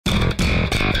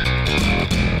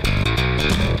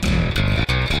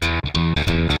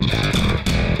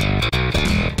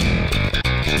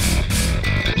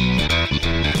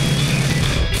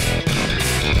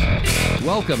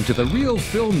Welcome to the Real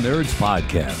Film Nerds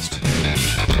Podcast.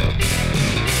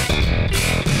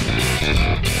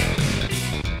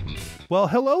 Well,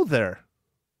 hello there,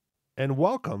 and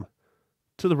welcome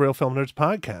to the Real Film Nerds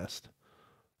Podcast.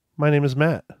 My name is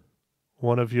Matt,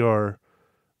 one of your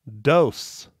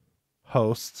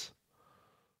hosts.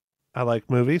 I like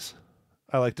movies.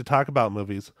 I like to talk about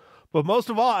movies. But most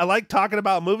of all, I like talking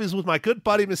about movies with my good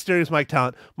buddy, Mysterious Mike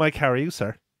Talent. Mike, how are you,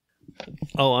 sir?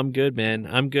 Oh, I'm good, man.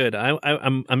 I'm good.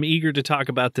 I'm eager to talk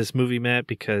about this movie, Matt,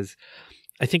 because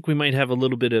I think we might have a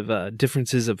little bit of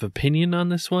differences of opinion on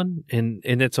this one, and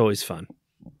it's always fun.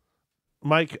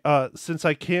 Mike, since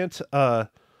I can't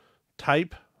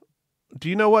type, do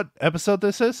you know what episode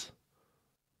this is?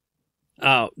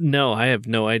 Oh, no, I have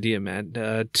no idea, Matt.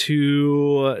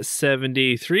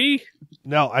 273?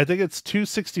 No, I think it's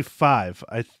 265,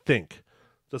 I think.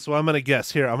 That's what I'm going to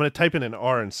guess. Here, I'm going to type in an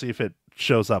R and see if it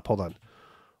shows up. Hold on.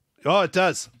 Oh, it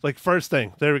does. Like, first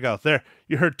thing. There we go. There.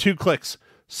 You heard 2 clicks.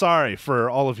 Sorry for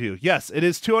all of you. Yes, it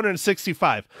is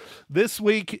 265. This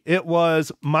week, it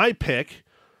was my pick,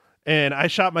 and I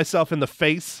shot myself in the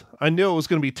face. I knew it was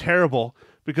going to be terrible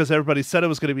because everybody said it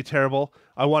was going to be terrible.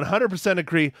 I 100%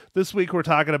 agree. This week, we're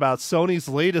talking about Sony's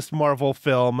latest Marvel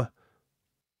film,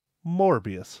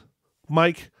 Morbius.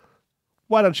 Mike,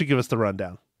 why don't you give us the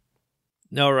rundown?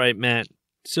 All right, Matt.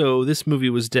 So this movie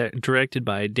was directed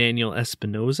by Daniel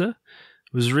Espinosa.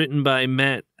 It was written by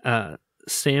Matt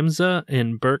Samza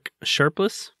and Burke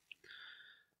Sharpless.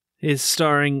 It's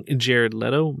starring Jared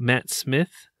Leto, Matt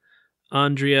Smith,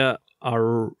 Andrea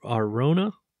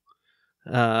Arona,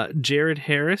 Jared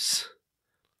Harris,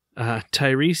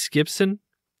 Tyrese Gibson,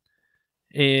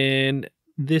 and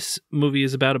this movie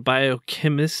is about a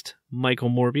biochemist, Michael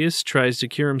Morbius, tries to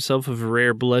cure himself of a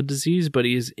rare blood disease, but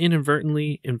he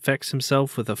inadvertently infects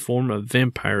himself with a form of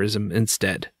vampirism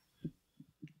instead.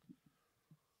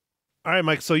 All right,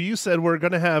 Mike, so you said we're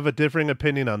going to have a differing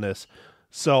opinion on this.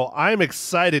 So I'm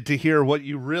excited to hear what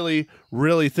you really,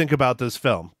 really think about this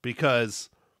film, because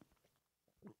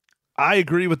I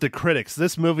agree with the critics.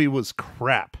 This movie was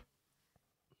crap.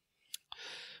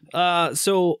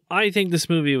 So I think this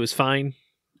movie was fine.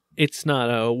 It's not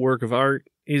a work of art.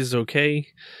 It is okay.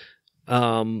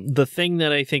 The thing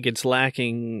that I think it's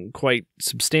lacking quite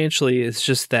substantially is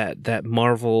just that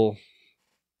Marvel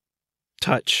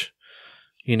touch.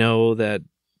 You know, that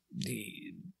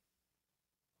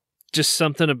just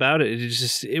something about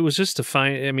it. It was just a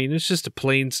fine. I mean, it's just a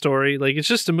plain story. Like, it's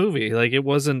just a movie. Like, it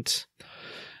wasn't.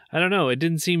 I don't know. It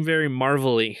didn't seem very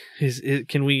Marvel-y.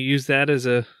 Can we use that as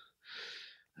a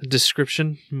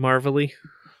description? Marvel-y?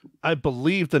 I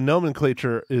believe the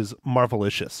nomenclature is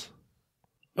Marvelicious.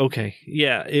 Okay.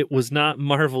 Yeah, it was not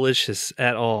Marvelicious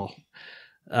at all.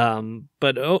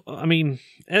 But I mean,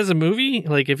 as a movie,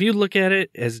 like, if you look at it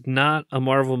as not a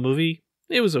Marvel movie,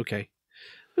 it was okay.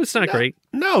 It's not great.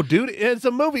 No, dude, as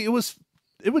a movie, it was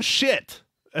shit.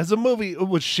 As a movie, it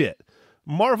was shit.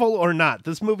 Marvel or not,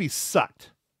 this movie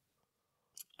sucked.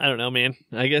 I don't know, man.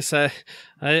 I guess I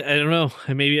don't know.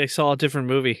 Maybe I saw a different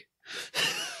movie.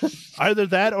 Either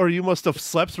that or you must have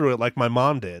slept through it like my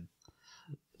mom did.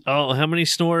 Oh, how many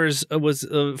snores was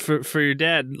for your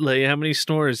dad? Like, how many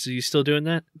snores? Are you still doing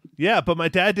that? Yeah, but my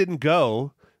dad didn't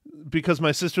go because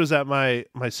my sister was at my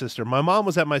mom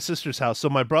was at my sister's house. So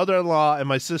my brother-in-law and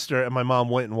my sister and my mom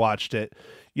went and watched it.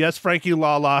 Yes, Frankie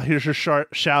La, here's your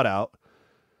shout out.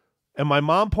 And my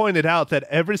mom pointed out that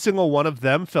every single one of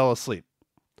them fell asleep.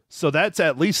 So that's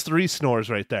at least 3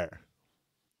 snores right there.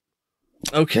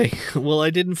 Okay. Well,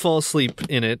 I didn't fall asleep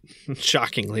in it,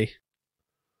 shockingly.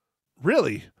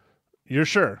 Really? You're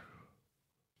sure?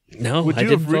 No, I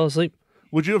didn't fall asleep.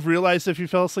 Would you have realized if you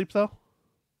fell asleep, though?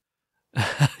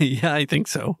 Yeah, I think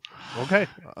so. Okay.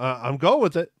 I'm going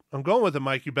with it.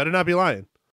 Mike. You better not be lying.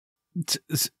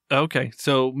 Okay.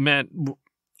 So, Matt,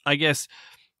 I guess,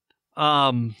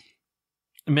 Matt,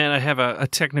 I have a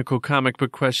technical comic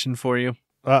book question for you.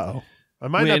 Uh-oh. I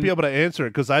might not be able to answer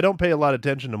it because I don't pay a lot of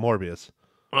attention to Morbius.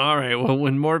 All right. Well,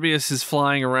 when Morbius is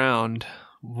flying around,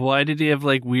 why did he have,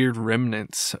 like, weird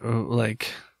remnants?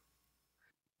 Like,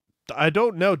 I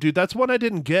don't know, dude. That's one I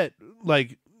didn't get,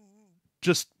 like,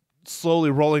 just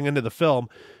slowly rolling into the film,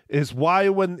 is why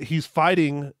when he's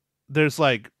fighting, there's,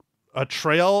 like, a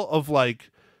trail of,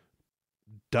 like,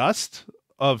 dust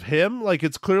of him. Like,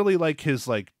 it's clearly, like, his,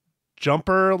 like,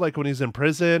 jumper, like, when he's in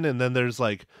prison, and then there's,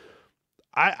 like,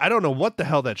 I don't know what the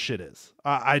hell that shit is.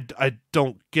 I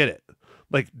don't get it.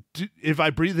 Like, if I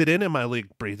breathe it in, am I,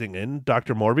 like, breathing in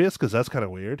Dr. Morbius? Because that's kind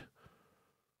of weird.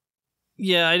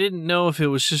 Yeah, I didn't know if it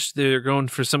was just they're going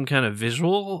for some kind of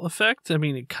visual effect. I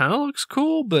mean, it kind of looks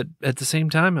cool, but at the same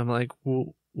time, I'm like,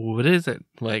 well, what is it?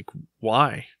 Like,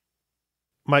 why?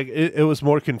 Mike, it was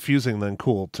more confusing than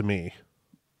cool to me.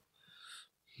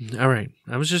 All right.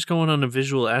 I was just going on a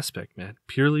visual aspect, Matt.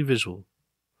 Purely visual.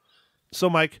 So,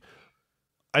 Mike,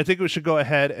 I think we should go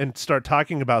ahead and start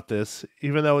talking about this,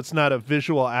 even though it's not a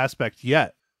visual aspect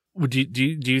yet. Do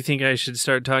you think I should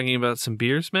start talking about some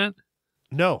beers, Matt?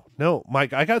 No,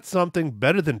 Mike, I got something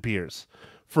better than beers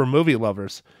for movie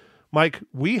lovers. Mike,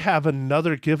 we have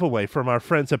another giveaway from our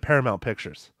friends at Paramount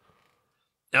Pictures.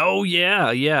 Oh,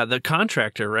 yeah, the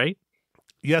contractor, right?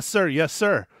 Yes,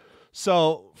 sir.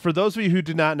 So, for those of you who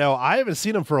do not know, I haven't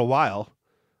seen him for a while.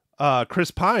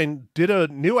 Chris Pine did a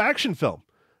new action film,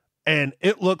 and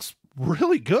it looks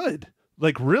really good.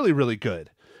 Like, really, really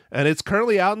good. And it's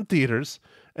currently out in theaters,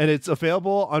 and it's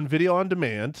available on video on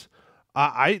demand.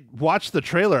 I watched the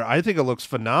trailer. I think it looks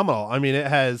phenomenal. I mean, it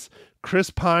has Chris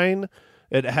Pine.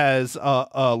 It has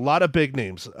a lot of big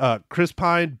names. Chris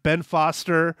Pine, Ben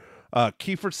Foster,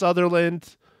 Kiefer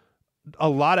Sutherland, a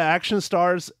lot of action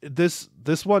stars. This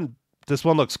one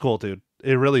looks cool, dude.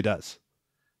 It really does.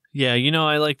 Yeah,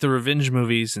 I like the revenge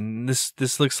movies, and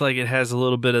this looks like it has a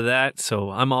little bit of that,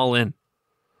 so I'm all in.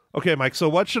 Okay, Mike, so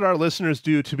what should our listeners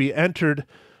do to be entered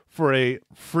for a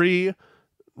free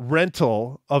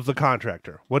rental of The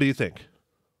Contractor? What do you think?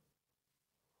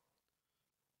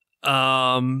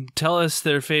 Tell us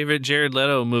their favorite Jared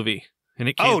Leto movie, and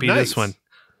it can't be nice. this one.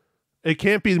 It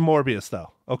can't be Morbius,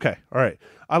 though. Okay, all right.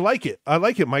 I like it,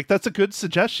 Mike. That's a good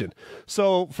suggestion.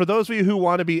 So for those of you who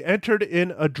want to be entered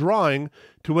in a drawing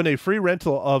to win a free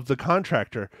rental of The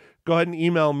Contractor, go ahead and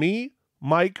email me,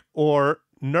 Mike, or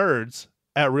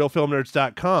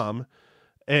nerds@realfilmnerds.com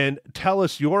and tell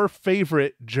us your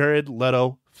favorite Jared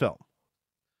Leto film.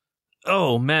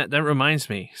 Oh, Matt, that reminds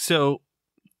me. So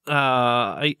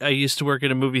I used to work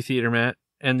at a movie theater, Matt,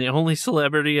 and the only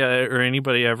celebrity or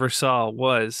anybody I ever saw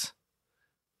was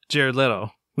Jared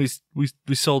Leto. We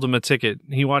sold him a ticket.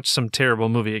 He watched some terrible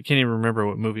movie. I can't even remember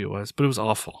what movie it was, but it was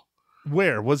awful.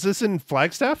 Where? Was this in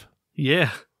Flagstaff? Yeah.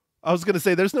 I was going to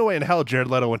say, there's no way in hell Jared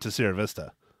Leto went to Sierra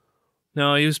Vista.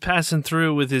 No, he was passing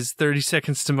through with his 30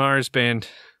 Seconds to Mars band.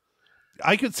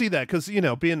 I could see that because,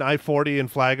 being I-40 and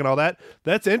Flag and all that,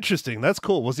 that's interesting. That's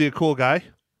cool. Was he a cool guy?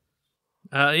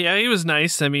 Yeah, he was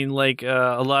nice. I mean, like,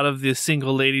 a lot of the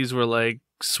single ladies were, like,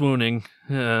 swooning.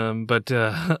 But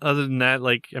other than that,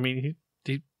 like, I mean, he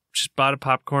just bought a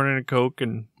popcorn and a Coke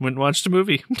and went and watched a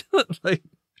movie. Like,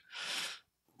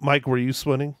 Mike, were you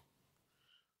swooning?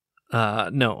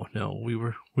 No.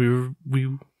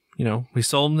 We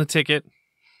sold him the ticket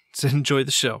to enjoy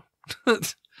the show.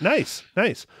 Nice.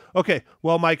 Okay,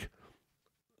 well, Mike,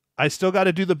 I still got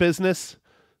to do the business,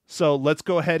 so let's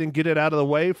go ahead and get it out of the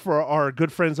way for our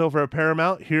good friends over at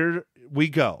Paramount. Here we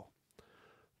go.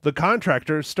 The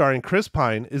Contractor, starring Chris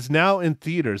Pine, is now in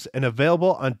theaters and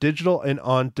available on digital and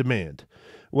on demand.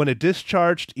 When a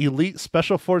discharged elite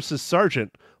special forces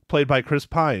sergeant, played by Chris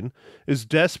Pine, is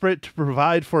desperate to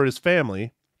provide for his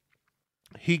family,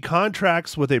 he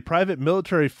contracts with a private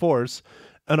military force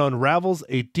and unravels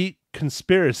a deep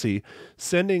conspiracy,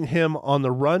 sending him on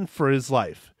the run for his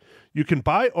life. You can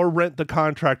buy or rent The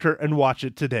Contractor and watch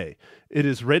it today. It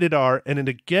is rated R, and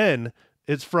again,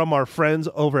 it's from our friends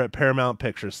over at Paramount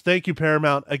Pictures. Thank you,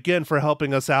 Paramount, again for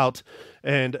helping us out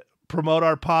and promote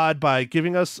our pod by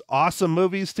giving us awesome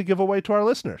movies to give away to our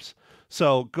listeners.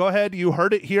 So go ahead. You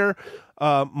heard it here.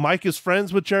 Mike is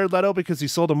friends with Jared Leto because he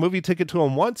sold a movie ticket to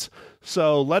him once.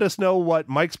 So let us know what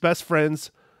Mike's best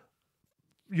friends,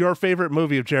 your favorite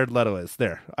movie of Jared Leto is.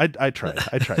 There. I tried.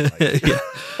 Mike. Yeah.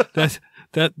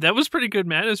 That was pretty good,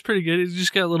 Matt. It was pretty good. It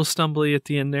just got a little stumbly at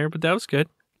the end there, but that was good.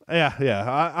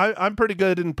 Yeah. I'm pretty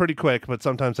good and pretty quick, but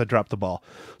sometimes I drop the ball.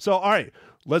 So, all right,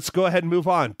 let's go ahead and move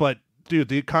on. But, dude,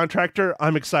 The Contractor,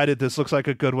 I'm excited. This looks like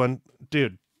a good one.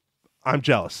 Dude, I'm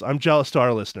jealous. I'm jealous to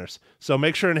our listeners. So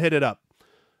make sure and hit it up.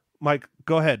 Mike,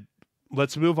 go ahead.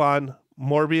 Let's move on.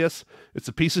 Morbius, it's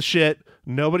a piece of shit.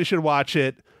 Nobody should watch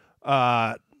it.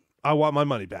 I want my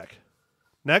money back.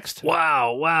 Next.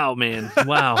 Wow, man.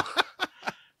 Wow.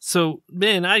 So,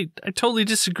 man, I totally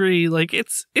disagree. Like,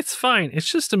 it's fine.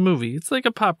 It's just a movie. It's like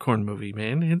a popcorn movie,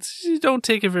 man. You don't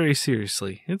take it very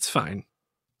seriously. It's fine.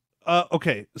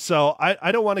 Okay, so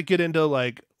I don't want to get into,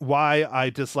 like, why I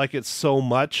dislike it so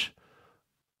much,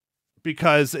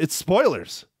 because it's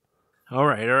spoilers. All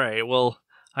right. Well,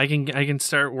 I can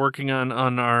start working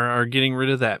on our getting rid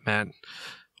of that, Matt.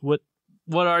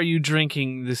 What are you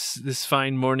drinking this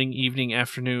fine morning, evening,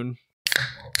 afternoon?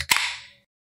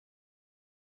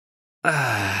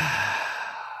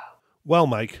 Well,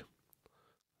 Mike,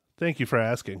 thank you for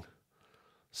asking.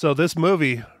 So this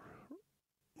movie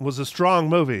was a strong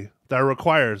movie that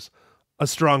requires a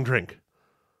strong drink.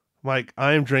 Mike,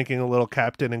 I am drinking a little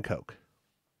Captain and Coke.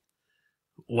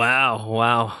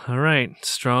 Wow. All right.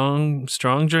 Strong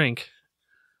drink.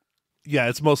 Yeah,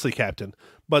 it's mostly Captain,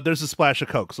 but there's a splash of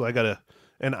Coke, so I got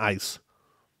an ice.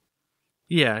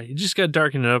 Yeah, you just got to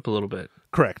darken it up a little bit.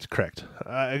 Correct.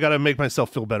 I got to make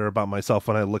myself feel better about myself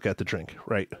when I look at the drink,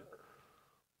 right?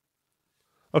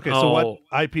 Okay, so what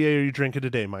IPA are you drinking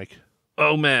today, Mike?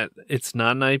 Oh, Matt, it's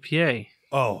not an IPA.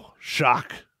 Oh,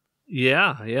 shock.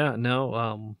 Yeah,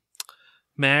 no.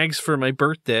 Mags, for my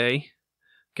birthday,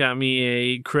 got me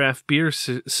a craft beer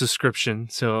subscription,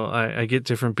 so I get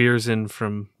different beers in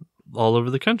from all over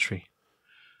the country.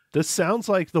 This sounds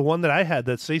like the one that I had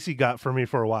that Stacey got for me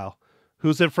for a while.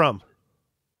 Who's it from?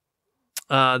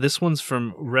 This one's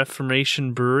from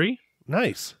Reformation Brewery.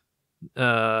 Nice.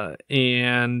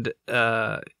 And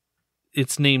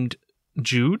it's named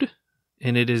Jude,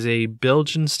 and it is a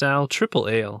Belgian-style triple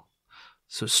ale.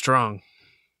 So strong.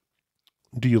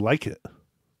 Do you like it?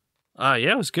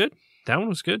 Yeah, it was good. That one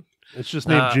was good. It's just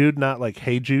named Jude, not like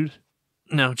Hey Jude?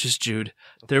 No, just Jude.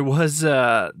 There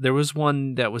was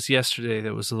one that was yesterday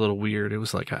that was a little weird. It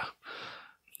was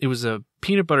a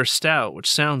peanut butter stout,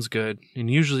 which sounds good and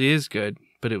usually is good,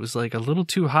 but it was like a little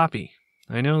too hoppy.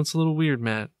 I know it's a little weird,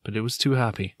 Matt, but it was too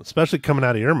hoppy. Especially coming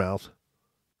out of your mouth.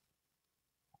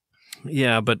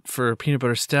 Yeah, but for a peanut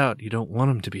butter stout, you don't want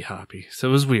them to be hoppy. So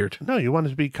it was weird. No, you want it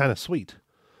to be kind of sweet.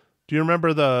 Do you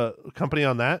remember the company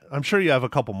on that? I'm sure you have a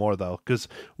couple more, though, because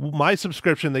my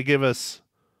subscription, they gave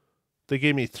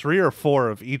me 3 or 4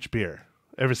 of each beer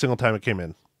every single time it came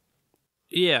in.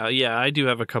 Yeah, I do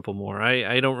have a couple more.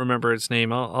 I don't remember its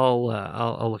name.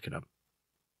 I'll look it up.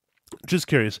 Just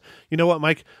curious. You know what,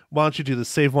 Mike? Why don't you do this?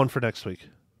 Save one for next week.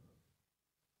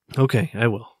 Okay, I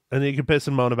will. And then you can piss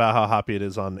and moan about how hoppy it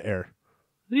is on air.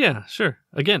 Yeah, sure.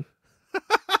 Again.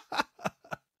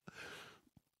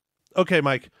 Okay,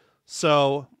 Mike.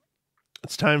 So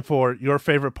it's time for your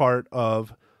favorite part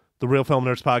of the Real Film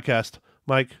Nerds podcast.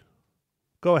 Mike,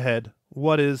 go ahead.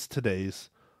 What is today's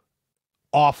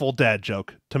awful dad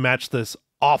joke to match this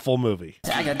awful movie?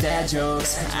 I got dad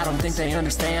jokes. I don't think they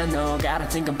understand, though. Gotta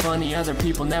think I'm funny. Other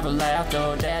people never laugh,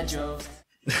 though. Dad jokes.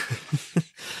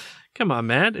 Come on,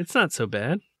 Matt. It's not so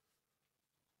bad.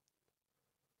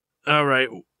 All right.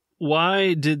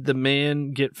 Why did the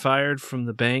man get fired from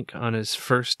the bank on his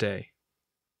first day?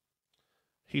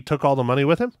 He took all the money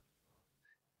with him?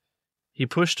 He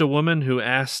pushed a woman who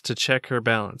asked to check her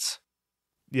balance.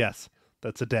 Yes,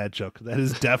 that's a dad joke. That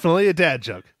is definitely a dad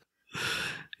joke.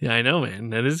 Yeah, I know, man.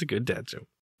 That is a good dad joke.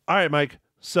 All right, Mike.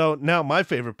 So now my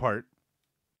favorite part.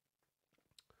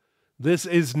 This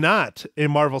is not a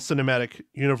Marvel Cinematic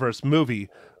Universe movie.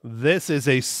 This is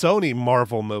a Sony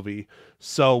Marvel movie.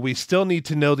 So we still need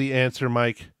to know the answer,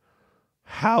 Mike.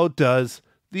 How does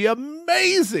the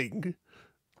amazing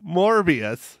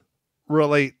Morbius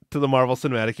relate to the Marvel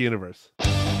Cinematic Universe?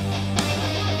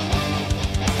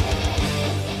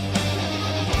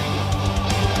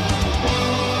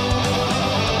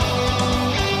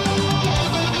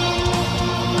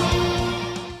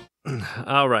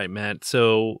 All right, Matt.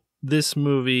 So this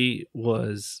movie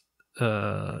was,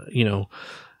 a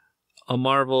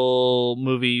Marvel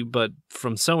movie, but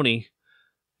from Sony.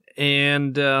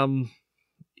 And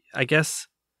I guess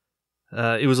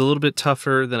it was a little bit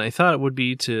tougher than I thought it would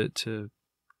be to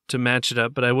match it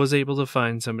up, but I was able to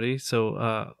find somebody.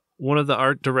 So one of the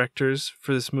art directors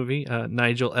for this movie,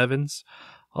 Nigel Evans,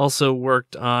 also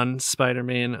worked on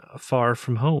Spider-Man Far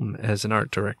From Home as an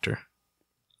art director.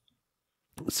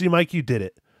 See, Mike, you did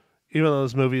it. Even though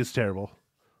this movie is terrible.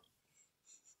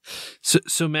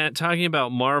 So Matt, talking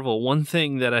about Marvel, one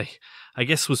thing that I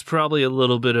guess was probably a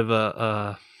little bit of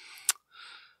a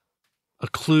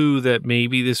clue that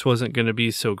maybe this wasn't going to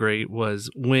be so great was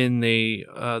when the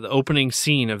opening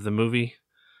scene of the movie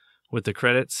with the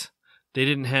credits, they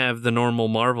didn't have the normal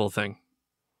Marvel thing.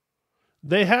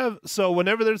 They have, so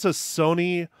whenever there's a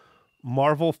Sony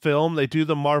Marvel film, they do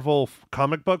the Marvel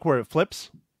comic book where it flips.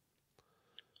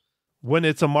 When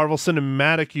it's a Marvel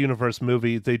Cinematic Universe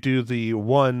movie, they do the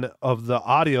one of the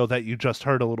audio that you just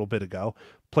heard a little bit ago,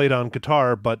 played on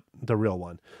guitar, but the real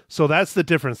one. So that's the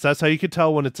difference. That's how you can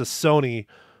tell when it's a Sony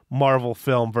Marvel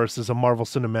film versus a Marvel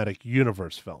Cinematic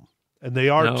Universe film. And they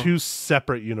are two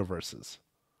separate universes.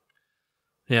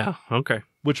 Yeah, okay.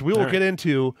 Which we will get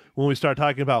into when we start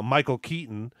talking about Michael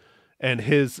Keaton and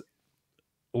his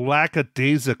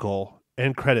lackadaisical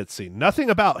end credit scene. Nothing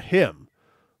about him.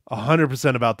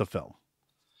 100% about the film.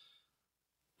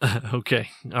 Okay.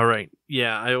 All right.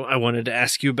 Yeah, I wanted to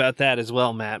ask you about that as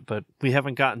well, Matt, but we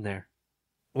haven't gotten there.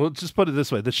 Well, just put it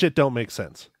this way. The shit don't make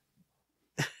sense.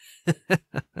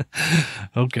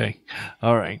 Okay.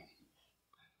 All right.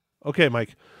 Okay,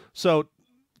 Mike. So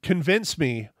convince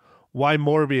me why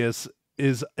Morbius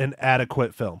is an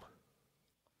adequate film.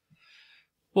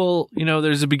 Well,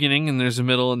 there's a beginning and there's a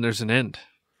middle and there's an end.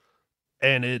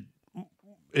 And it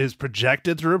is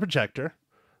projected through a projector.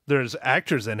 There's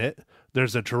actors in it.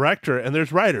 There's a director and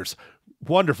there's writers.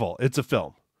 Wonderful. It's a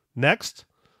film. Next.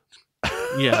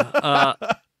 Yeah.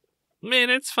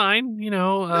 Man, it's fine.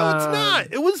 No, it's not.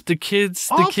 It was the kids.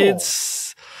 awful. The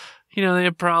kids, they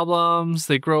have problems.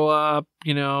 They grow up,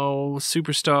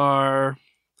 superstar.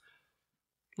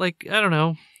 Like, I don't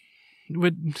know.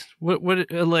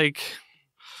 Like,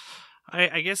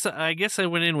 I guess I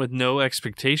went in with no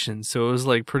expectations, so it was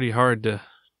like pretty hard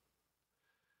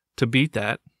to beat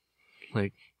that.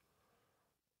 Like,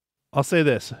 I'll say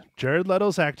this. Jared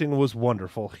Leto's acting was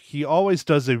wonderful. He always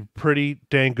does a pretty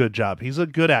dang good job. He's a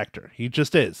good actor. He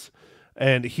just is.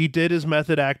 And he did his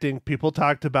method acting. People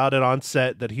talked about it on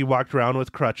set, that he walked around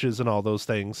with crutches and all those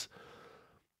things.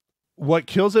 What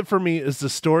kills it for me is the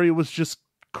story was just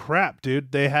crap,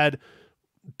 dude. They had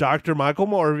Dr. Michael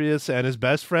Morbius and his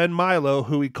best friend Milo,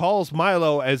 who he calls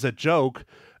Milo as a joke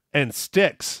and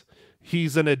sticks.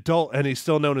 He's an adult and he's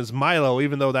still known as Milo,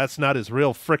 even though that's not his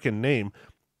real frickin' name.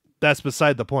 That's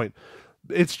beside the point.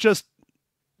 It's just,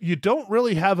 you don't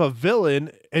really have a villain,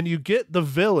 and you get the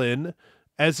villain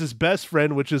as his best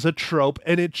friend, which is a trope,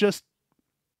 and it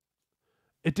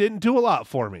didn't do a lot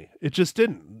for me. It just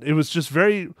didn't. It was just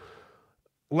very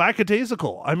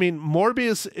lackadaisical. I mean,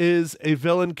 Morbius is a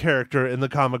villain character in the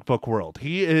comic book world.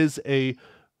 He is a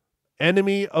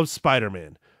enemy of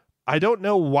Spider-Man. I don't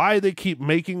know why they keep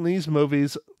making these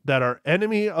movies that are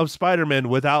enemy of Spider-Man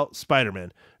without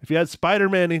Spider-Man. If you had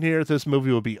Spider-Man in here, this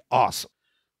movie would be awesome.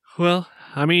 Well,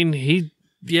 I mean, he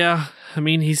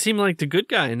seemed like the good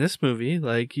guy in this movie.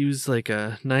 Like, he was like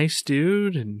a nice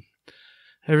dude and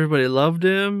everybody loved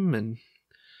him. And,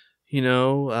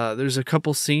 there's a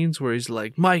couple scenes where he's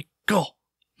like, Michael.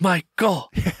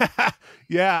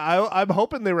 Yeah, I'm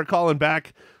hoping they were calling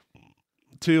back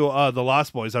to the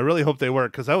Lost Boys. I really hope they were,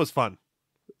 because that was fun.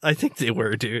 I think they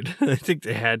were, dude. I think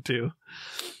they had to.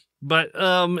 But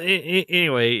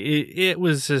anyway, it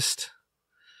was just,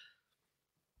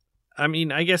 I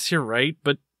mean, I guess you're right,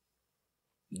 but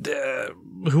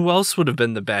who else would have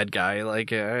been the bad guy?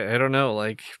 Like, I don't know.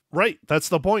 Like, right, that's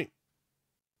the point.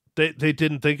 They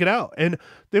didn't think it out, and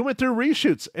they went through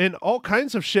reshoots and all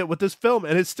kinds of shit with this film,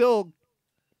 and it still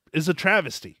is a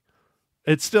travesty.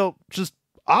 It's still just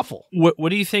awful. What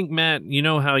do you think, Matt? You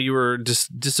know how you were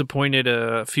disappointed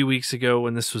a few weeks ago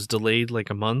when this was delayed like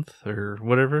a month or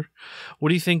whatever? What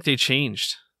do you think they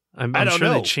changed? I'm I don't sure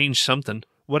know. they changed something.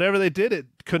 Whatever they did, it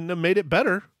couldn't have made it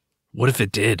better. What if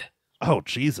it did? Oh,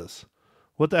 Jesus.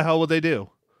 What the hell would they do?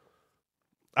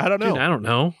 I don't know. Dude, I don't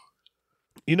know.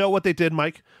 You know what they did,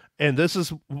 Mike? And this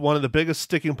is one of the biggest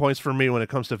sticking points for me when it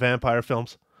comes to vampire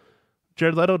films.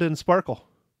 Jared Leto didn't sparkle.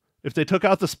 If they took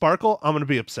out the sparkle, I'm going to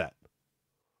be upset.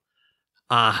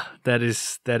 That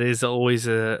is always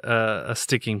a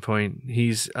sticking point.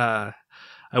 He's I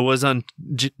was on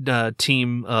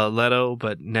team Leto,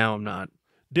 but now I'm not.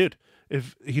 Dude,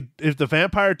 if the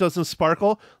vampire doesn't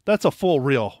sparkle, that's a full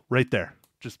reel right there.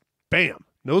 Just bam,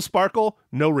 no sparkle,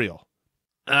 no reel.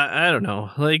 I don't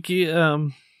know. Like,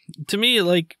 to me,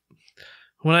 like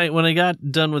when I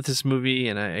got done with this movie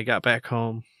and I got back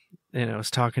home and I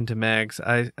was talking to Mags,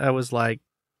 I was like,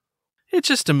 it's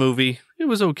just a movie. It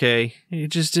was okay. It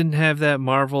just didn't have that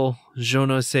Marvel je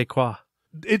ne sais quoi.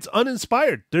 It's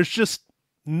uninspired. There's just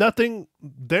nothing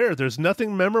there. There's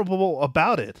nothing memorable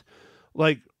about it.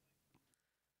 Like,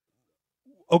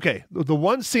 okay, the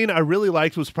one scene I really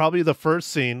liked was probably the first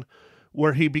scene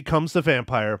where he becomes the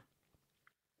vampire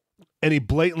and he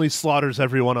blatantly slaughters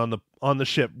everyone on the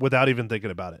ship without even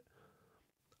thinking about it.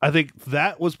 I think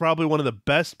that was probably one of the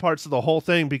best parts of the whole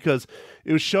thing, because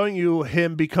it was showing you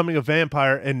him becoming a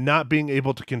vampire and not being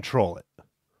able to control it.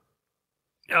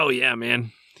 Oh yeah,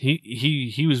 man.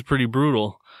 He was pretty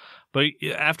brutal. But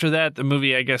after that, the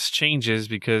movie, I guess, changes,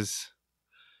 because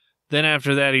then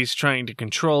after that, he's trying to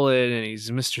control it, and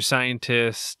he's Mr.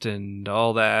 Scientist and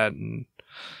all that.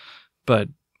 But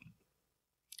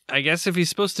I guess if he's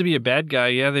supposed to be a bad guy,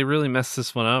 yeah, they really messed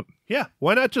this one up. Yeah,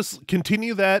 why not just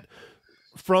continue that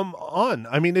from on?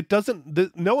 I mean, it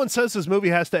doesn't. No one says this movie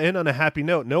has to end on a happy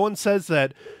note. No one says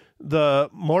that the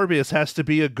Morbius has to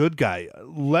be a good guy.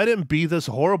 Let him be this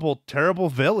horrible, terrible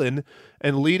villain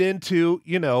and lead into,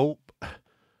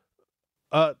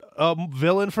 a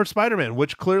villain for Spider-Man,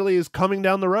 which clearly is coming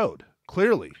down the road.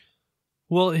 Clearly.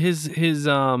 Well, his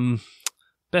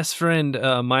best friend,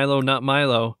 Milo, not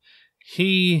Milo,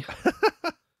 he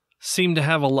seemed to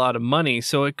have a lot of money,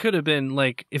 so it could have been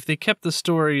like, if they kept the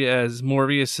story as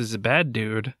Morbius is a bad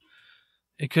dude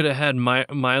It could have had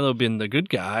Milo been the good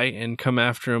guy and come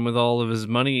after him with all of his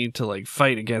money to like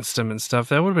fight against him and stuff.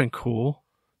 That would have been cool.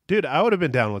 Dude, I would have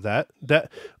been down with that.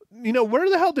 Where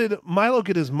the hell did Milo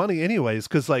get his money anyways?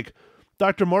 Because like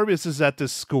Dr. Morbius is at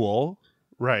this school,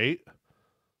 right?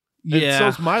 Yeah,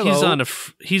 and so's Milo.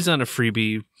 He's on a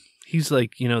freebie. He's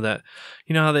like,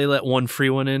 how they let one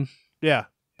free one in? Yeah,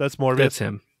 that's Morbius. That's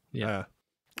him. Yeah.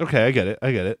 Okay, I get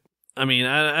it. I mean,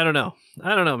 I don't know.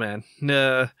 I don't know,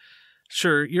 man.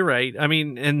 Sure, you're right. I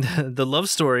mean, and the love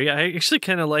story, I actually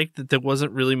kind of like that there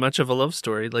wasn't really much of a love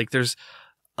story. Like there's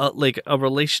like a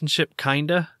relationship,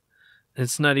 kinda.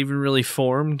 It's not even really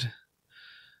formed.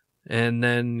 And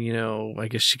then, I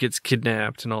guess she gets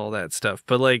kidnapped and all that stuff.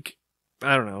 But like,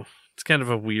 I don't know. It's kind of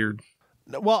a weird.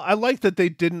 Well, I like that they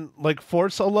didn't like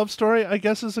force a love story, I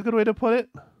guess is a good way to put it.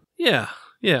 Yeah,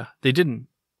 they didn't.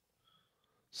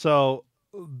 So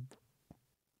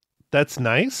that's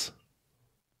nice.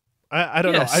 I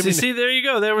don't know. I mean, see, there you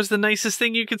go. That was the nicest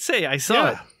thing you could say. I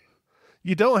saw it.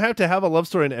 You don't have to have a love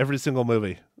story in every single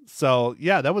movie. So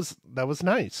yeah, that was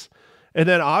nice. And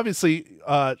then obviously,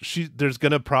 there's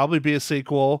gonna probably be a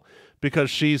sequel because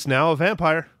she's now a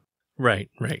vampire. Right.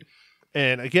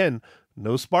 And again,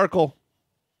 no sparkle.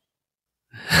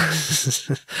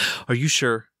 Are you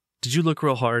sure? Did you look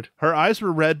real hard? Her eyes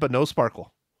were red, but no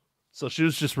sparkle. So she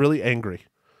was just really angry.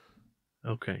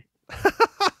 Okay.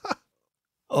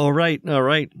 All right.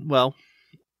 Well,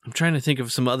 I'm trying to think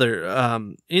of some other.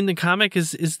 In the comic,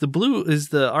 is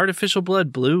the artificial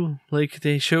blood blue? Like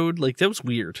they showed, like that was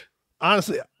weird.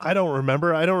 Honestly, I don't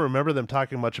remember. I don't remember them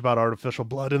talking much about artificial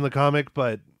blood in the comic,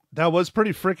 but that was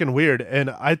pretty freaking weird.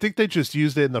 And I think they just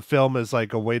used it in the film as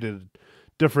like a way to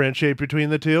differentiate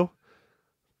between the two.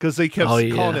 Because they kept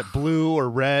calling it blue or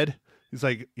red. He's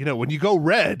like, when you go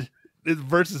red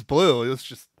versus blue, it was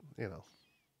just,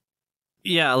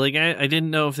 Yeah, like I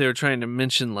didn't know if they were trying to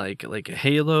mention like a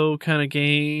Halo kind of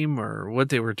game or what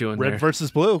they were doing Red there. versus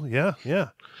blue. Yeah.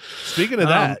 Speaking of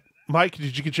that, Mike,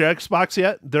 did you get your Xbox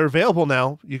yet? They're available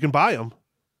now. You can buy them.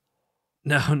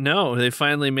 No. They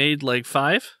finally made like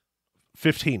 5?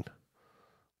 15.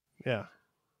 Yeah.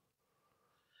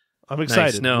 I'm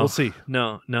excited. Nice. No, we'll see.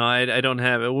 No, I don't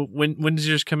have it. When does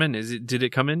yours come in? Did it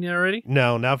come in yet already?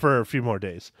 No, not for a few more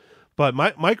days. But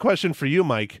my question for you,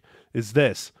 Mike, is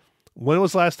this. When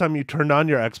was the last time you turned on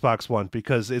your Xbox One?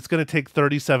 Because it's going to take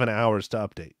 37 hours to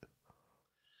update.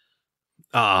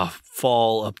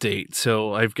 Fall update.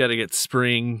 So I've got to get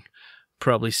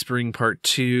probably spring part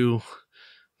 2,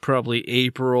 probably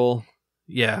April.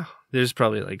 Yeah, there's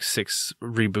probably like 6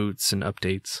 reboots and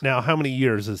updates. Now, how many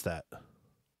years is that?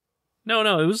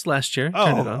 No, it was last year.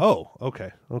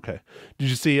 Okay. Did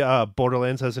you see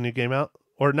Borderlands has a new game out?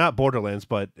 Or not Borderlands,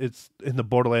 but it's in the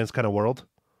Borderlands kind of world?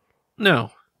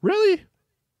 No. Really?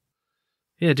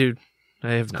 Yeah, dude.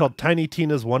 It's called Tiny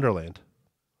Tina's Wonderland.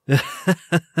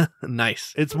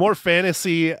 Nice. It's more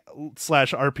fantasy /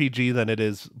 RPG than it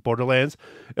is Borderlands.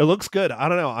 It looks good. I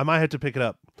don't know. I might have to pick it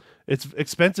up. It's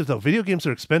expensive, though. Video games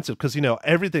are expensive because,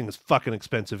 everything is fucking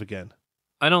expensive again.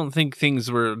 I don't think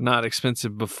things were not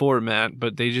expensive before, Matt,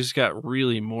 but they just got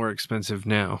really more expensive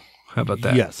now. How about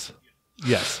that? Yes.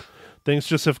 Things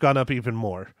just have gone up even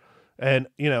more. And,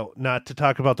 not to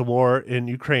talk about the war in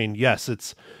Ukraine. Yes,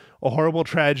 it's a horrible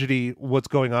tragedy what's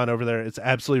going on over there. It's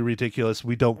absolutely ridiculous.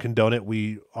 We don't condone it.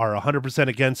 We are 100%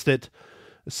 against it.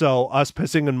 So us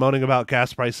pissing and moaning about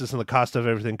gas prices and the cost of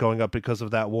everything going up because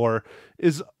of that war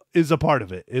is a part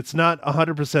of it. It's not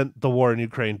 100% the war in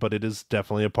Ukraine, but it is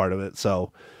definitely a part of it.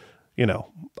 So,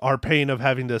 our pain of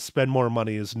having to spend more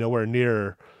money is nowhere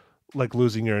near like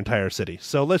losing your entire city.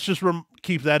 So let's just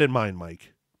keep that in mind,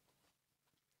 Mike.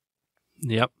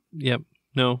 Yep.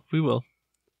 No, we will.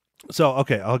 So,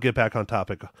 okay, I'll get back on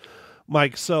topic.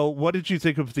 Mike, so what did you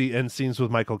think of the end scenes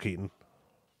with Michael Keaton?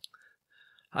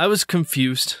 I was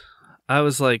confused. I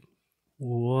was like,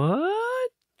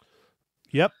 what?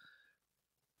 Yep.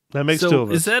 That makes two of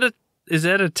us. Is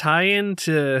that a tie-in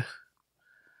to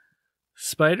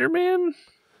Spider-Man?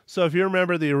 So if you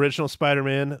remember the original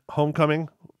Spider-Man Homecoming,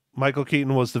 Michael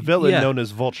Keaton was the villain known as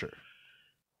Vulture.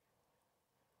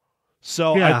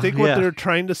 So I think what they're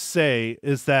trying to say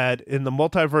is that in the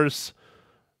multiverse,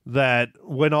 that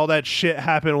when all that shit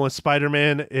happened with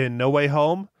Spider-Man in No Way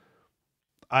Home,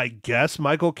 I guess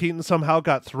Michael Keaton somehow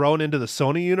got thrown into the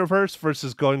Sony universe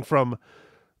versus going from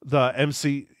the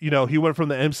MC, he went from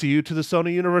the MCU to the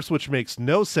Sony universe, which makes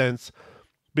no sense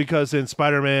because in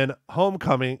Spider-Man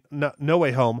Homecoming, No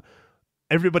Way Home,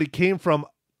 everybody came from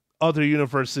other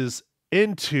universes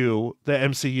into the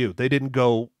MCU. They didn't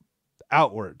go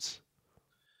outwards.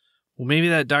 Well, maybe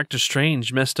that Doctor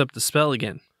Strange messed up the spell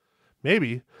again.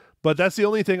 Maybe, But that's the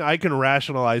only thing I can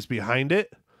rationalize behind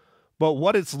it. But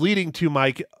what it's leading to,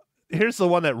 Mike, here's the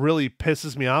one that really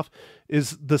pisses me off,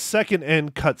 is the second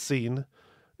end cutscene.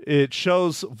 It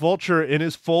shows Vulture in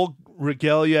his full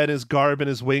regalia and his garb and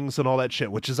his wings and all that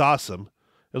shit, which is awesome.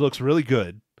 It looks really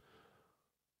good.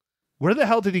 Where the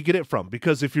hell did he get it from?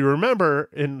 Because if you remember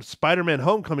in Spider-Man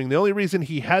Homecoming, the only reason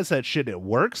he has that shit and it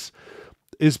works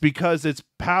is because it's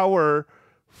power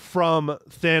from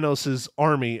Thanos'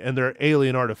 army and their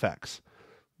alien artifacts.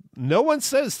 No one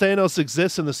says Thanos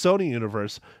exists in the Sony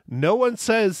universe. No one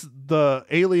says the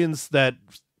aliens that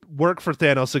work for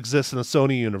Thanos exist in the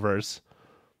Sony universe.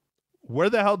 Where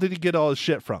the hell did he get all his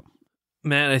shit from?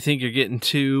 Matt, I think you're getting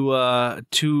too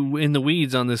in the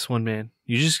weeds on this one, man.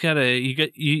 You just gotta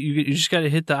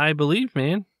hit the I believe,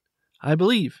 man. I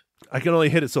believe. I can only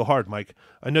hit it so hard, Mike.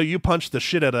 I know you punched the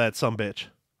shit out of that sumbitch.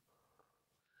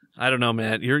 I don't know,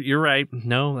 Matt. You're right.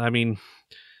 No, I mean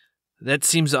that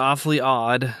seems awfully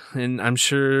odd, and I'm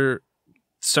sure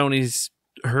Sony's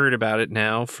heard about it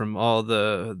now from all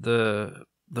the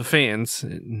fans.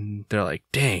 And they're like,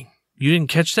 "Dang, you didn't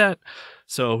catch that?"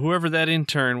 So whoever that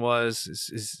intern was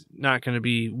is not going to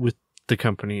be with the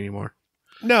company anymore.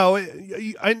 No,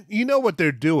 you know what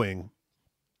they're doing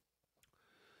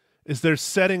is they're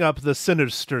setting up the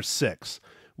Sinister Six,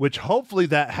 which hopefully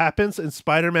that happens and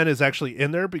Spider-Man is actually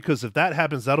in there, because if that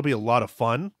happens, that'll be a lot of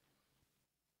fun.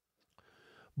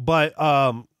 But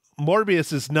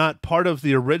Morbius is not part of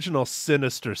the original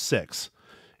Sinister Six.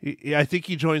 I think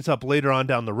he joins up later on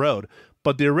down the road.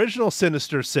 But the original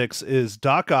Sinister Six is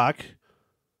Doc Ock,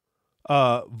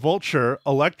 Vulture,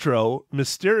 Electro,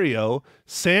 Mysterio,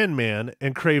 Sandman,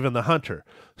 and Kraven the Hunter.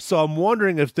 So I'm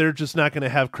wondering if they're just not going to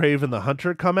have Kraven the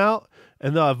Hunter come out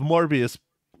and they'll have Morbius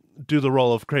do the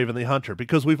role of Kraven the Hunter,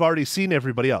 because we've already seen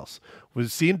everybody else.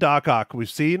 We've seen Doc Ock, we've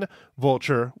seen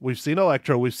Vulture, we've seen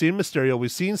Electro, we've seen Mysterio,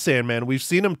 we've seen Sandman, we've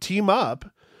seen them team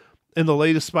up in the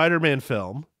latest Spider-Man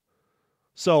film.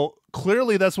 So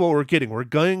clearly that's what we're getting. We're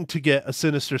going to get a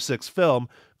Sinister Six film.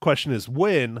 Question is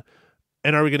when,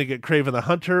 and are we going to get Kraven the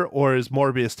Hunter, or is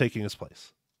Morbius taking his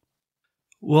place?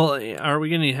 Well, are we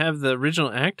going to have the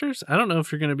original actors? I don't know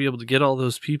if you're going to be able to get all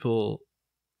those people.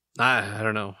 I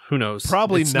don't know. Who knows?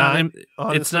 Probably it's not.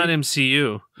 It's not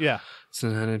MCU. Yeah. It's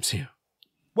not MCU.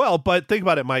 Well, but think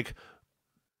about it, Mike.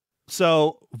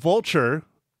 So Vulture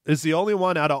is the only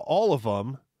one out of all of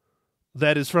them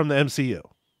that is from the MCU.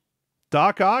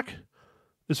 Doc Ock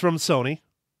is from Sony.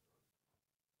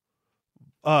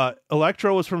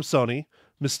 Electro is from Sony.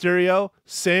 Mysterio,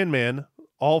 Sandman,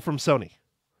 all from Sony.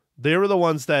 They were the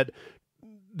ones that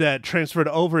transferred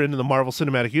over into the Marvel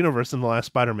Cinematic Universe in the last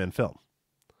Spider-Man film.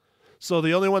 So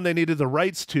the only one they needed the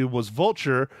rights to was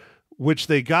Vulture, which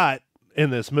they got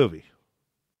in this movie.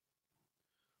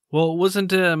 Well, wasn't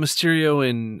Mysterio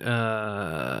in,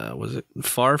 was it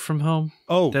Far From Home?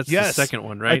 Oh, that's yes. the second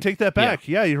one, right? I take that back.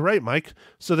 Yeah, you're right, Mike.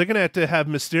 So they're going to have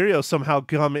Mysterio somehow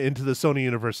come into the Sony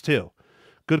universe too.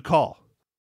 Good call.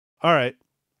 All right.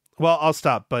 Well, I'll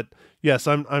stop. But yes,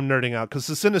 I'm nerding out because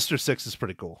the Sinister Six is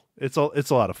pretty cool. It's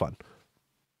a lot of fun.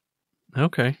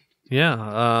 Okay.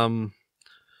 Yeah.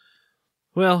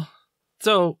 Well,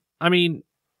 so I mean,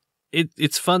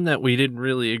 it's fun that we didn't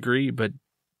really agree, but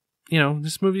you know,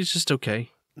 this movie is just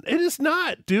okay. It is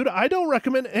not, dude. I don't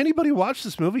recommend anybody watch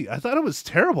this movie. I thought it was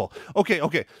terrible.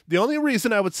 Okay. The only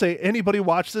reason I would say anybody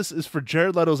watch this is for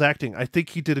Jared Leto's acting. I think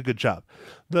he did a good job.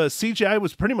 The CGI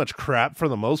was pretty much crap for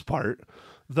the most part.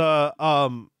 The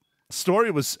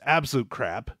story was absolute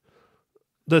crap.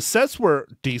 The sets were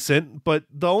decent, but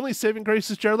the only saving grace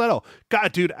is Jared Leto.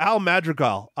 God, dude, Al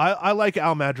Madrigal. I like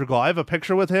Al Madrigal. I have a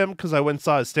picture with him because I went and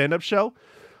saw his stand-up show.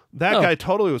 That guy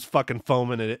totally was fucking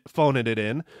phoning it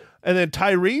in. And then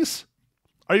Tyrese,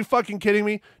 are you fucking kidding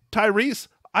me? Tyrese,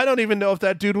 I don't even know if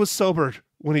that dude was sober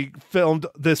when he filmed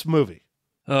this movie.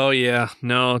 Oh yeah,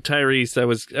 no, Tyrese. I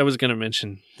was gonna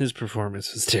mention his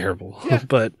performance was terrible. Yeah.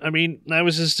 But I mean, I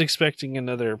was just expecting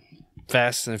another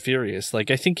Fast and Furious. Like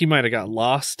I think he might have got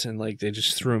lost and like they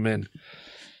just threw him in.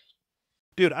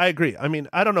 Dude, I agree. I mean,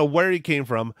 I don't know where he came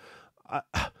from.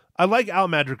 I like Al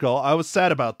Madrigal. I was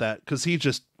sad about that because he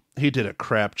did a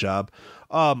crap job.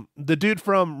 The dude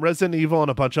from Resident Evil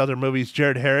and a bunch of other movies,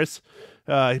 Jared Harris,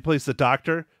 he plays the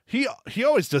doctor. He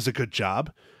always does a good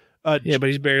job. Yeah, but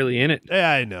he's barely in it.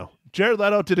 Yeah, I know. Jared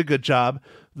Leto did a good job.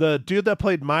 The dude that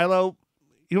played Milo,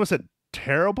 he wasn't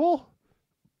terrible,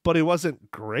 but he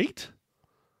wasn't great.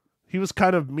 He was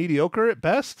kind of mediocre at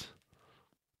best.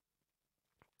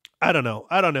 I don't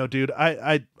know, dude.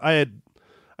 I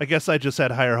guess I just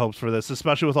had higher hopes for this,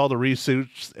 especially with all the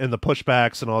reshoots and the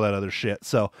pushbacks and all that other shit.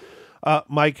 So,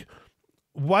 Mike,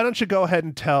 why don't you go ahead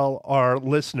and tell our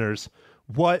listeners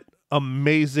what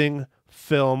amazing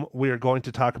film we are going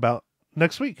to talk about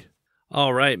next week.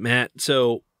 All right, Matt.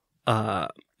 So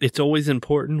it's always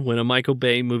important when a Michael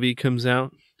Bay movie comes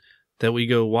out that we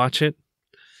go watch it.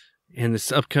 And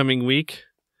this upcoming week,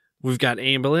 we've got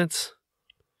Ambulance,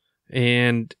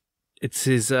 and it's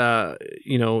his,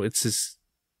 it's his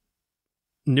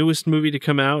newest movie to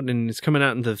come out, and it's coming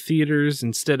out in the theaters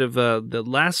instead of the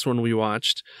last one we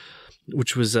watched,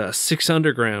 which was Six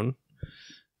Underground,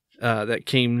 that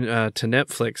came to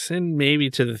Netflix and maybe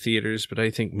to the theaters, but I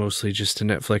think mostly just to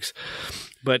Netflix.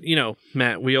 But,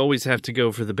 Matt, we always have to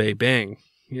go for the Bay Bang.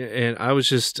 Yeah, and I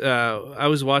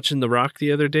was watching The Rock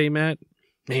the other day, Matt.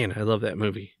 Man, I love that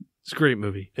movie. It's a great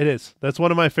movie. It is. That's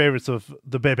one of my favorites of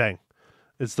the Bay Bang.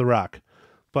 It's The Rock.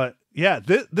 But yeah,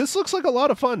 this looks like a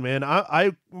lot of fun, man.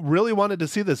 I really wanted to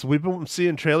see this. We've been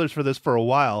seeing trailers for this for a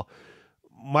while.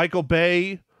 Michael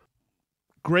Bay,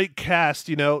 great cast,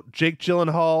 Jake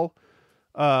Gyllenhaal,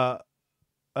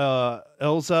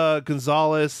 Elza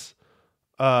Gonzalez.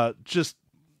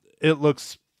 It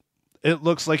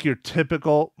looks like your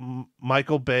typical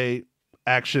Michael Bay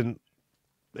action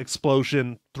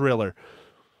explosion thriller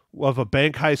of a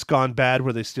bank heist gone bad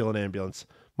where they steal an ambulance.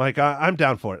 Mike, I'm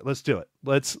down for it. Let's do it.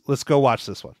 Let's go watch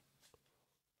this one.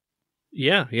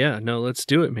 Yeah. No, let's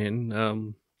do it,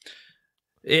 man.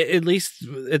 At least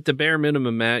at the bare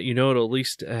minimum, Matt, it'll at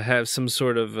least have some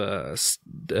sort of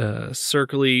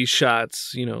circly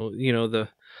shots, the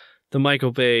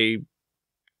Michael Bay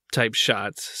type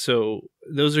shots. So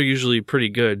those are usually pretty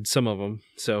good, some of them.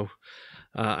 So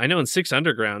I know in Six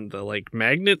Underground, the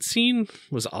magnet scene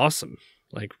was awesome.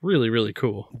 Really, really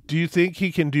cool. Do you think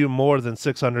he can do more than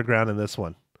Six Underground in this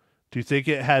one? Do you think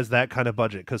it has that kind of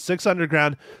budget? Because Six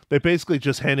Underground, they basically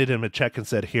just handed him a check and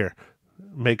said, here,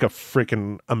 make a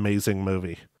freaking amazing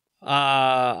movie.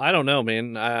 I don't know,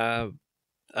 man.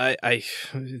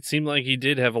 It seemed like he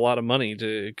did have a lot of money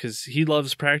because he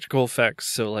loves practical effects.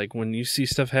 So when you see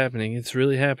stuff happening, it's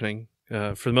really happening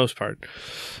for the most part.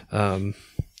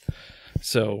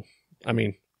 So, I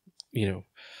mean,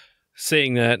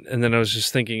 saying that, and then I was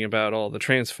just thining about all the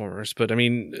Transformers, but I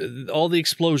mean, all the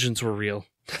explosions were real.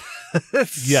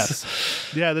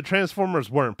 Yes. Yeah, the Transformers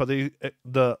weren't, but the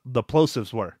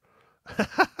plosives were.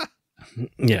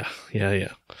 Yeah.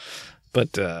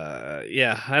 But,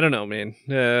 I don't know, man.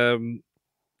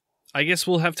 I guess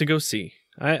we'll have to go see.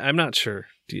 I'm not sure.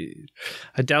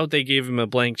 I doubt they gave him a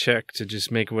blank check to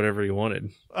just make whatever he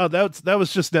wanted. Oh, that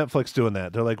was just Netflix doing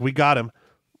that. They're like, we got him.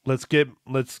 Let's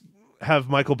have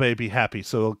Michael Bay be happy,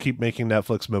 so he'll keep making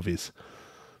Netflix movies.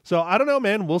 So I don't know,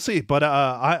 man. We'll see. But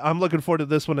I'm looking forward to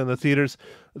this one in the theaters.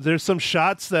 There's some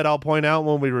shots that I'll point out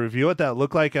when we review it that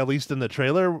look like, at least in the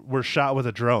trailer, were shot with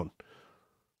a drone.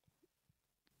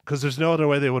 Because there's no other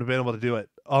way they would have been able to do it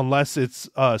unless it's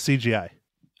CGI.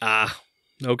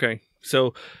 Okay.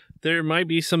 So there might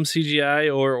be some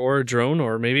CGI or a drone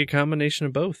or maybe a combination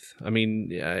of both. I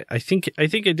mean, I think I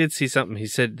did see something. He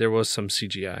said there was some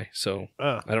CGI. So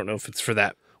I don't know if it's for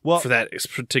that. Well, for that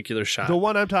particular shot. The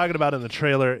one I'm talking about in the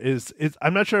trailer is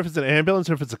I'm not sure if it's an ambulance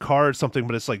or if it's a car or something,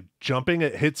 but it's jumping.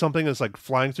 It hits something that's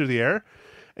flying through the air,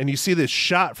 and you see this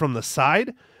shot from the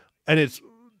side, and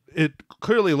it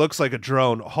clearly looks like a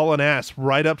drone hauling ass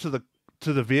right up to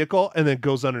the vehicle and then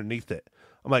goes underneath it.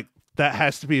 I'm like, that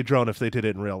has to be a drone if they did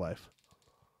it in real life.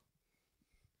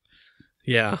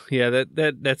 Yeah,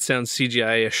 that sounds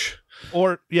CGI-ish.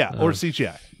 Or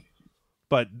CGI.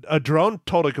 But a drone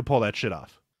totally could pull that shit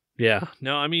off. Yeah.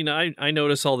 No, I mean, I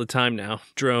notice all the time now.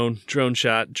 Drone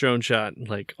shot,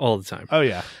 all the time. Oh,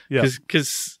 yeah. Yeah.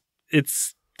 Because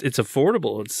it's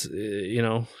affordable. It's,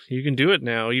 you can do it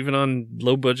now, even on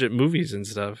low-budget movies and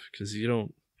stuff, because you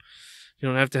don't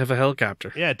have to have a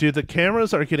helicopter. Yeah, dude, the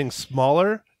cameras are getting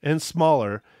smaller and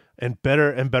smaller and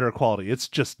better quality. It's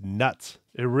just nuts.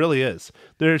 It really is.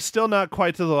 They're still not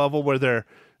quite to the level where they're,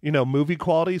 movie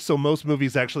quality. So most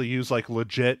movies actually use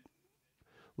legit,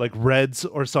 Reds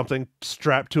or something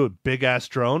strapped to a big ass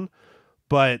drone.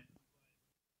 But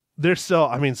they're still,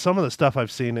 I mean, some of the stuff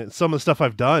I've seen and some of the stuff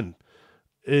I've done,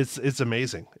 it's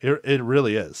amazing. It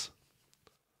really is.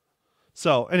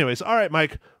 So anyways, all right,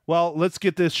 Mike. Well, let's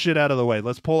get this shit out of the way.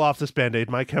 Let's pull off this Band-Aid.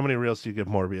 Mike, how many reels do you give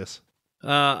Morbius?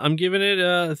 I'm giving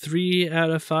it 3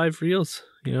 out of 5 reels.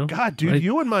 God, dude,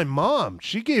 you and my mom,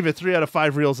 she gave it 3 out of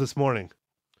 5 reels this morning.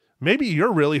 Maybe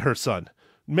you're really her son.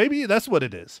 Maybe that's what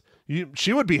it is.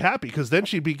 She would be happy because then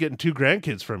she'd be getting 2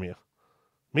 grandkids from you.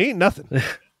 Me, nothing.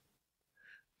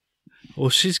 Well,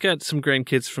 she's got some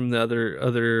grandkids from the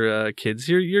other kids.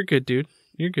 You're good, dude.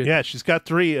 You're good. Yeah, she's got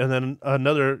 3, and then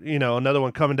another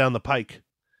one coming down the pike.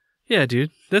 Yeah,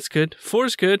 dude, that's good.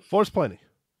 4's good. 4's plenty.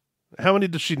 How many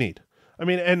does she need? I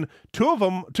mean, and two of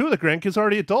the grandkids are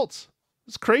already adults.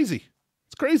 It's crazy.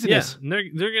 It's craziness. Yeah,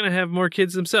 and they're gonna have more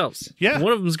kids themselves. Yeah.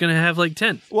 One of them's gonna have like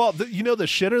 10. Well, the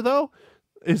shitter though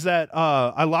is that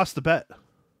I lost the bet.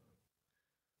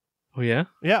 Oh yeah?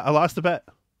 Yeah, I lost the bet.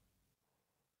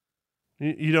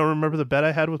 You don't remember the bet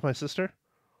I had with my sister?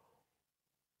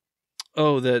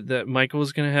 Oh, that Michael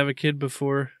was gonna have a kid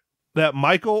before. That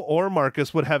Michael or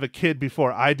Marcus would have a kid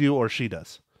before I do or she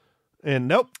does. And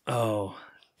nope. Oh,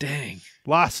 dang.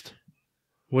 Lost.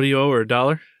 What do you owe her,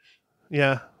 $1?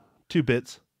 Yeah, 2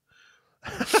 bits.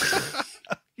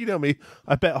 You know me.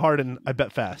 I bet hard and I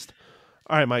bet fast.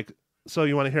 All right, Mike. So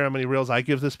you want to hear how many reels I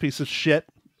give this piece of shit?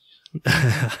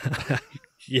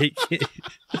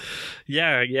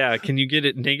 Yeah. Can you get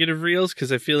it negative reels?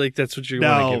 Because I feel like that's what you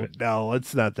want to give it. No,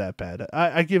 it's not that bad.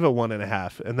 I give it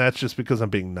 1.5, and that's just because I'm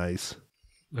being nice.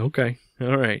 Okay.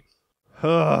 All right.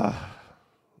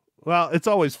 Well, it's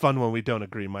always fun when we don't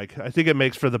agree, Mike. I think it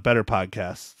makes for the better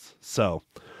podcasts. So,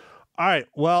 all right.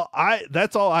 Well,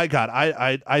 that's all I got.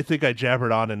 I think I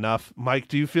jabbered on enough. Mike,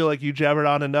 do you feel like you jabbered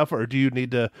on enough, or do you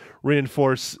need to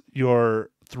reinforce your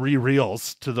 3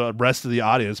 reels to the rest of the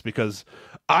audience? Because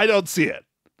I don't see it.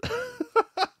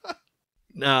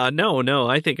 No.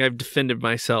 I think I've defended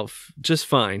myself just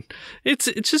fine. It's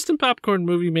just a popcorn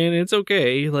movie, man. It's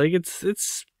okay. Like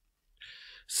it's.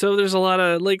 So there's a lot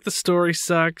of like the story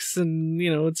sucks, and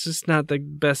it's just not the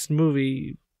best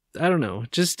movie. I don't know.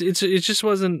 It just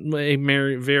wasn't a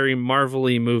very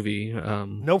Marvel-y movie.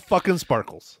 No fucking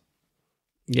sparkles.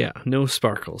 Yeah, no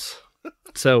sparkles.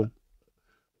 So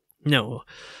no.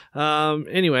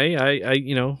 Anyway,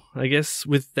 I guess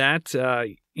with that,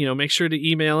 make sure to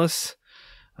email us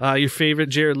your favorite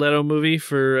Jared Leto movie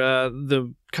for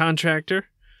The Contractor,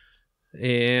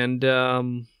 and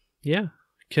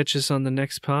catch us on the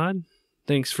next pod.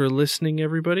 Thanks for listening,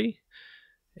 everybody.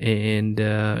 And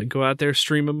go out there,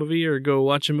 stream a movie, or go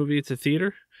watch a movie at the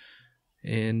theater.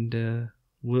 And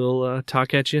we'll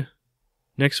talk at you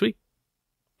next week.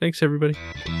 Thanks, everybody.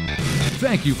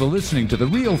 Thank you for listening to The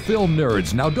Real Film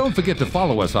Nerds. Now, don't forget to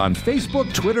follow us on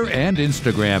Facebook, Twitter, and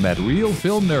Instagram at Real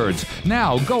Film Nerds.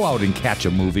 Now, go out and catch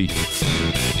a movie.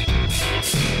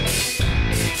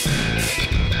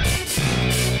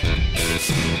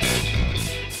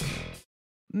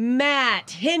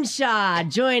 Matt Hinshaw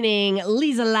joining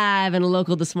Lisa Live and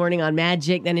Local this morning on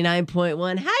Magic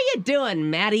 99.1. How you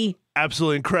doing, Matty?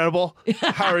 Absolutely incredible.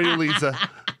 How are you, Lisa?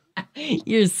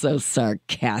 You're so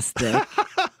sarcastic.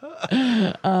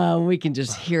 We can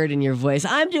just hear it in your voice.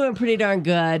 I'm doing pretty darn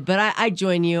good, but I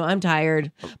join you. I'm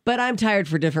tired, but I'm tired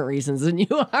for different reasons than you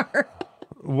are.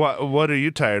 What are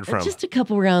you tired from? Just a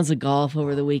couple rounds of golf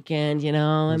over the weekend,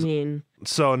 I mean.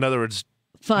 So, in other words,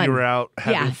 fun. You were out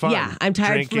having fun. Yeah, I'm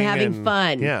tired from having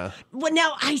fun. Yeah. Well,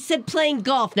 now I said playing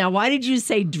golf. Now, why did you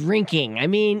say drinking? I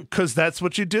mean, because that's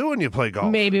what you do when you play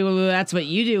golf. Maybe that's what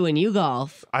you do when you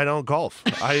golf. I don't golf.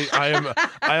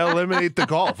 I eliminate the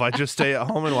golf. I just stay at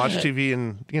home and watch TV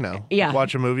and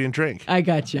watch a movie and drink. I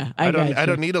gotcha. I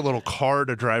don't need a little car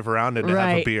to drive around in to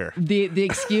have a beer. The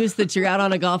excuse that you're out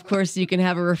on a golf course so you can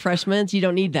have a refreshment, you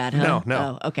don't need that, huh?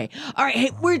 No. Oh, okay. All right. Hey,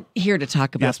 we're here to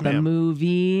talk about the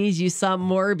movies. You saw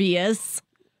Morbius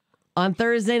on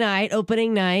Thursday night,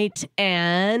 opening night,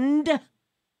 and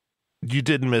you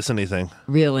didn't miss anything.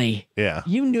 Really? Yeah.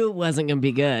 You knew it wasn't going to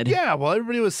be good. Yeah. Well,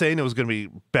 everybody was saying it was going to be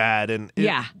bad, and it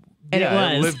was.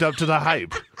 It lived up to the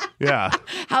hype. Yeah.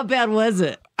 How bad was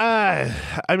it? I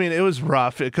mean, it was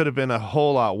rough. It could have been a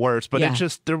whole lot worse, but it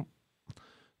just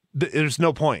there's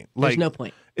no point. There's no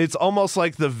point. It's almost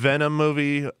like the Venom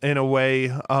movie in a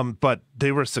way, but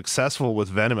they were successful with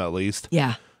Venom at least.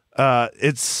 Yeah.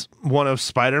 It's one of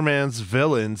Spider-Man's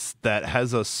villains that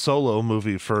has a solo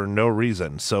movie for no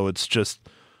reason. So it's just,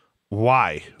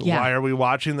 why? Yeah. Why are we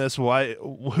watching this? Why?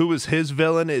 Who was his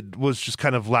villain? It was just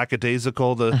kind of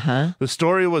lackadaisical. The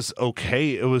story was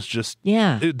okay. It was just,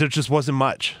 there just wasn't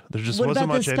much. There just wasn't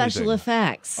much anything. What about the special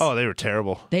effects? Oh, they were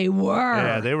terrible. They were.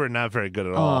 Yeah, they were not very good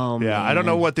at all. Oh, man. I don't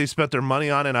know what they spent their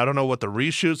money on, and I don't know what the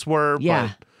reshoots were.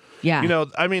 Yeah. But yeah.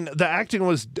 I mean, the acting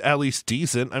was at least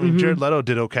decent. I mean, Jared Leto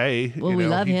did okay. Well, we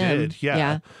love him. Did.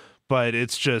 Yeah. But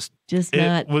it's just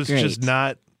not was great. just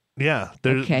not. Yeah.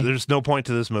 There's no point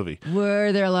to this movie.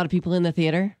 Were there a lot of people in the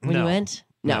theater when you went?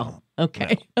 No.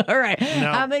 Okay. No. All right. No.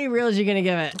 How many reels are you going to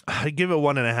give it? I give it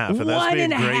 1.5, and that's being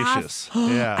gracious.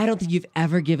 Yeah. I don't think you've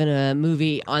ever given a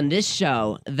movie on this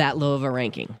show that low of a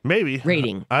ranking. Maybe.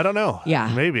 Rating. I don't know.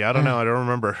 Yeah. Maybe. I don't know. I don't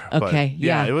remember. Okay. But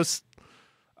yeah. It was.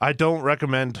 I don't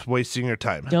recommend wasting your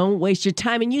time. Don't waste your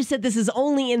time. And you said this is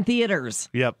only in theaters.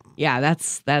 Yep. Yeah,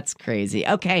 that's crazy.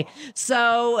 Okay,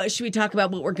 so should we talk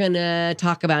about what we're going to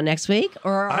talk about next week?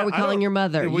 Or are we calling your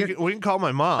mother? We can call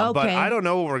my mom, but Okay. I don't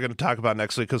know what we're going to talk about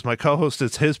next week because my co-host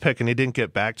is his pick and he didn't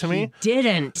get back to me. He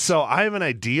didn't. So I have an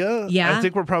idea. Yeah? I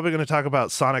think we're probably going to talk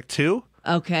about Sonic 2.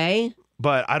 Okay.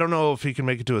 But I don't know if he can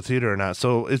make it to a theater or not.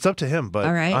 So it's up to him. But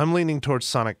All right. I'm leaning towards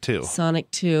Sonic 2. Sonic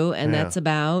 2, and Yeah. that's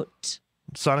about...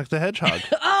 Sonic the Hedgehog.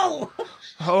 Oh!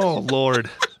 Oh, Lord.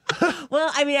 Well,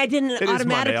 I mean, I didn't It is Monday.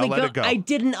 automatically I'll let it go. I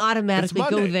didn't It's automatically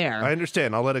go Monday. there. I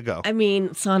understand. I'll let it go. I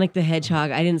mean, Sonic the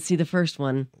Hedgehog, I didn't see the first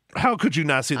one. How could you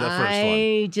not see the first one?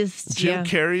 I just... Jim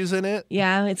Carrey's in it.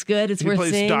 Yeah, it's good. It's He worth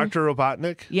plays seeing. Dr.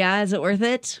 Robotnik. Yeah, is it worth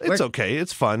it? It's okay.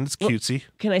 It's fun. It's cutesy.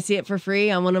 Can I see it for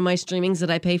free on one of my streamings that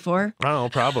I pay for? I don't know,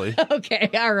 probably. Okay,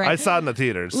 all right. I saw it in the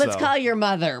theaters. Let's so. call your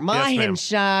mother, Ma Yes, ma'am.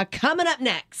 Henshaw, coming up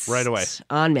next. Right away.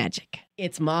 On Magic.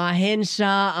 It's Ma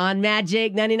Henshaw on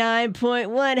Magic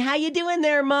 99.1. How you doing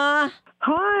there, Ma?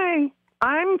 Hi,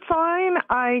 I'm fine.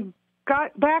 I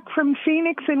got back from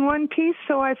Phoenix in one piece,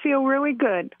 so I feel really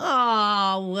good.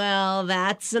 Oh, well,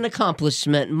 that's an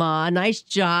accomplishment, Ma. Nice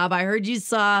job. I heard you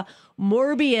saw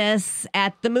Morbius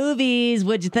at the movies.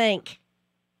 What'd you think?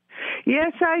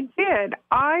 Yes, I did.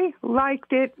 I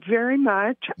liked it very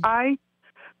much. I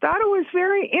thought it was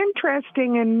very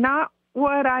interesting and not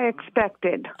what I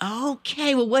expected.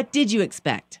 Okay, well, what did you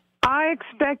expect? I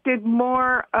expected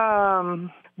more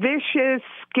vicious,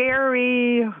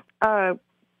 scary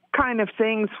kind of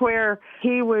things where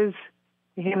he was,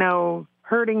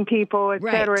 hurting people, et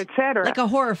cetera, et cetera. Like a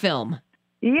horror film.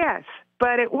 Yes,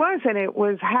 but it wasn't. It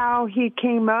was how he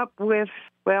came up with,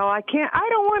 I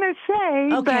don't want to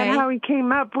say, Okay. but how he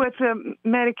came up with the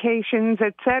medications,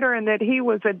 et cetera, and that he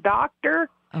was a doctor.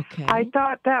 Okay. I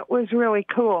thought that was really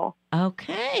cool.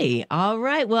 Okay. All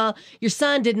right. Well, your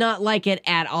son did not like it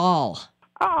at all.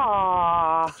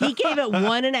 Aw, He gave it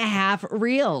 1.5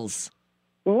 reels.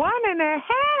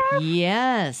 1.5?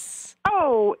 Yes.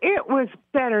 Oh, it was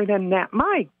better than that.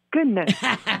 My goodness.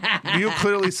 You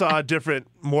clearly saw a different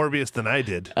Morbius than I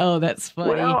did. Oh, that's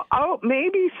funny. Well,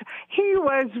 maybe he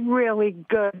was really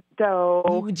good,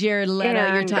 though. Jared Leto,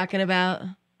 you're And- talking about?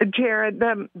 Jared,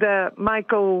 the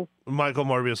Michael. Michael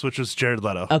Morbius, which was Jared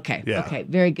Leto. Okay. Yeah. Okay.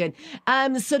 Very good.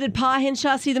 So did Pa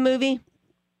Henshaw see the movie?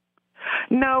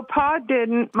 No, Pa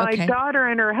didn't. My Okay. daughter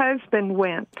and her husband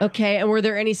went. Okay. And were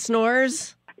there any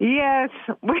snores? Yes.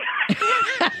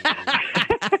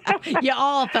 You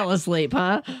all fell asleep,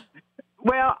 huh?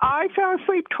 Well, I fell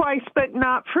asleep twice, but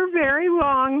not for very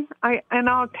long. I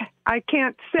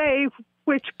can't say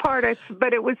which part,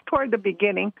 but it was toward the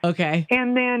beginning. Okay.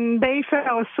 And then they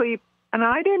fell asleep, and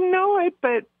I didn't know it,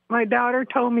 but my daughter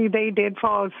told me they did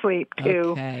fall asleep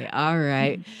too. Okay. All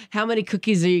right. How many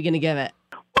cookies are you going to give it?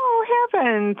 Oh,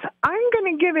 heavens. I'm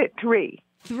going to give it 3.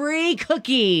 3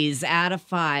 cookies out of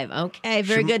 5. Okay,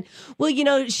 very good. Well,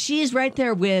 she's right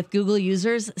there with Google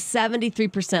users.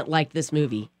 73% like this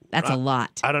movie. That's a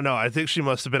lot. I don't know. I think she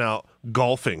must have been out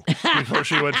golfing before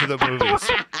she went to the movies.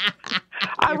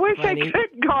 I wish funny. I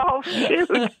could golf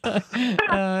too.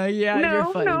 Yeah, you're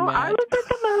funny, No, Matt. I was at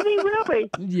the movie, really.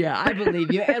 Yeah, I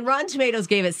believe you. And Rotten Tomatoes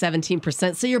gave it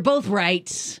 17%. So you're both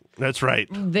right That's right.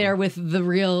 there with the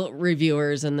real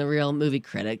reviewers and the real movie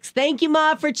critics. Thank you,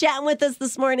 Ma, for chatting with us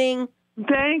this morning.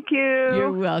 Thank you.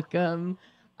 You're welcome.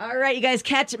 All right, you guys,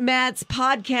 catch Matt's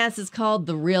podcast. It's called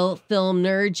The Real Film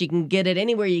Nerds. You can get it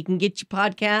anywhere you can get your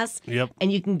podcasts. Yep.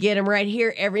 And you can get them right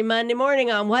here every Monday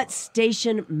morning on what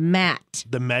station, Matt?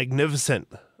 The magnificent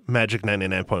Magic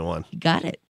 99.1. You got it.